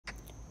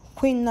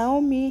Queen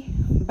Naomi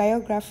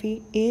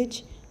biography,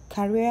 age,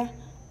 career,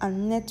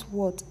 and net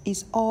worth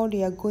is all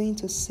you are going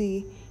to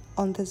see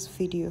on this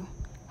video.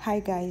 Hi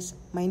guys,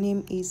 my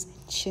name is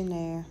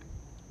sh0ck.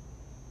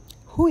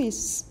 Who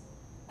is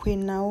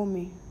Queen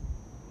Naomi?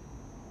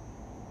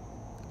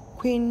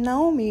 Queen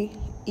Naomi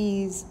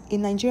is a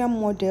Nigerian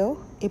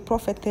model, a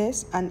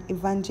prophetess, and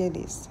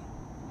evangelist.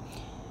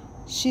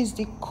 She's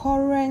the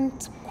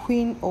current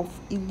Queen of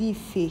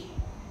Ife,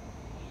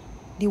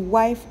 the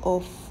wife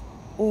of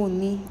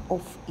Ooni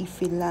of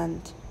Ife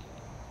land.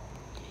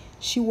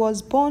 She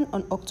was born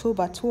on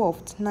October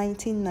 12,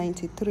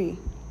 1993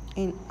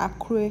 in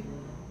Akure,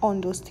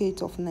 Ondo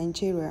State of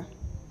Nigeria.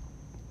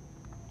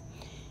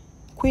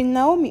 Queen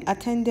Naomi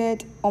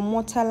attended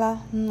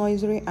Omotala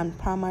Nursery and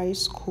Primary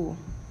School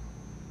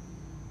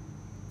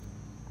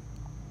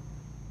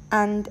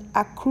and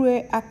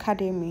Akure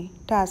Academy,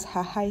 that's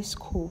her high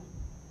school.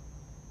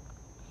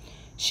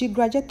 She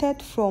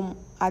graduated from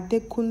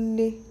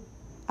Adekunle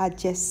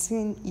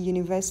Ajesin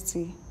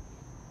University,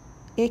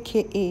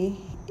 aka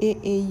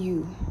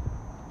AAU.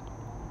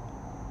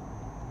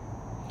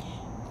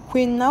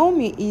 Queen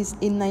Naomi is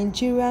a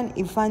Nigerian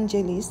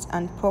evangelist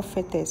and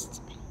prophetess.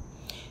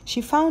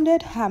 She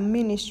founded her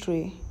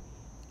ministry,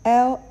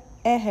 El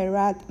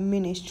Eherad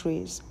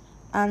Ministries,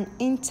 an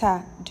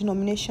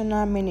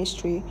interdenominational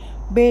ministry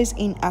based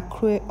in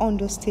Akure,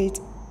 Ondo State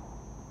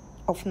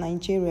of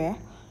Nigeria,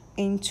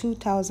 in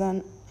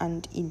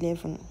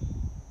 2011.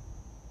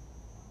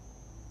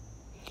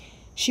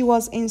 She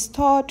was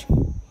installed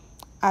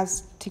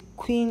as the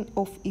Queen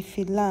of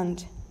Ife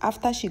land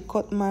after she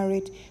got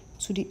married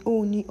to the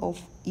Ooni of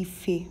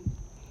Ife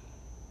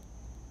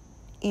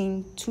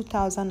in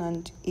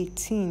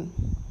 2018.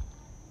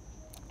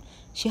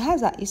 She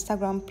has an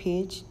Instagram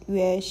page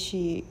where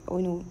she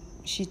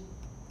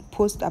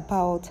posts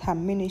about her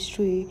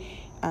ministry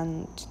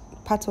and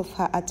part of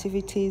her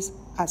activities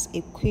as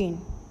a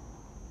queen.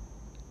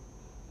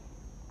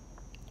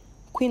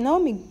 Queen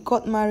Naomi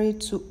got married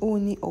to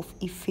Ooni of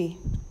Ife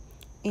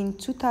in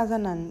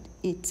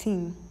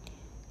 2018.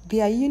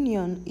 Their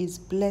union is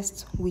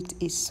blessed with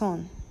a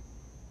son.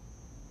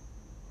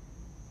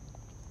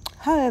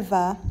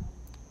 However,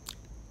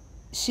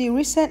 she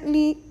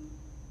recently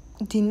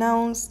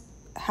denounced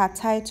her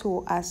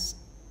title as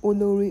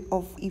Olori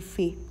of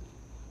Ife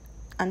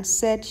and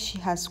said she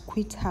has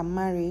quit her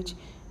marriage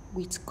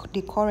with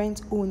the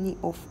current Ooni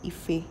of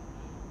Ife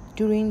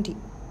during the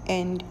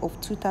end of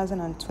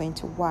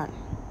 2021.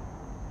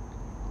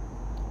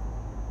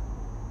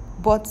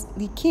 But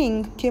the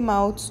king came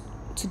out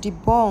to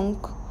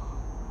debunk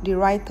the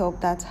write-up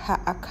that her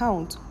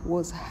account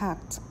was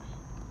hacked.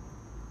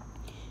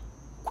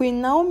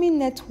 Queen Naomi's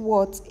net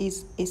worth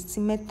is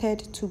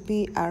estimated to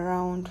be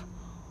around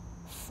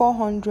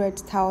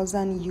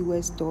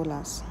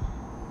 $400,000.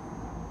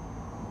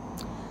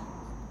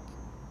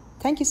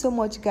 Thank you so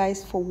much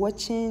guys for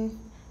watching,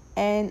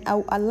 and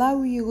I'll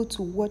allow you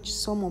to watch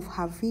some of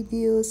her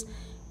videos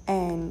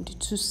and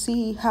to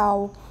see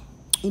how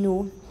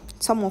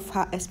some of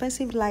her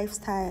expensive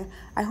lifestyle.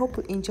 I hope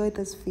you enjoyed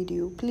this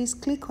video. Please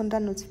click on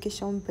that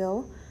notification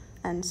bell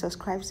and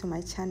subscribe to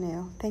my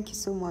channel. Thank you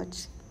so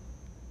much.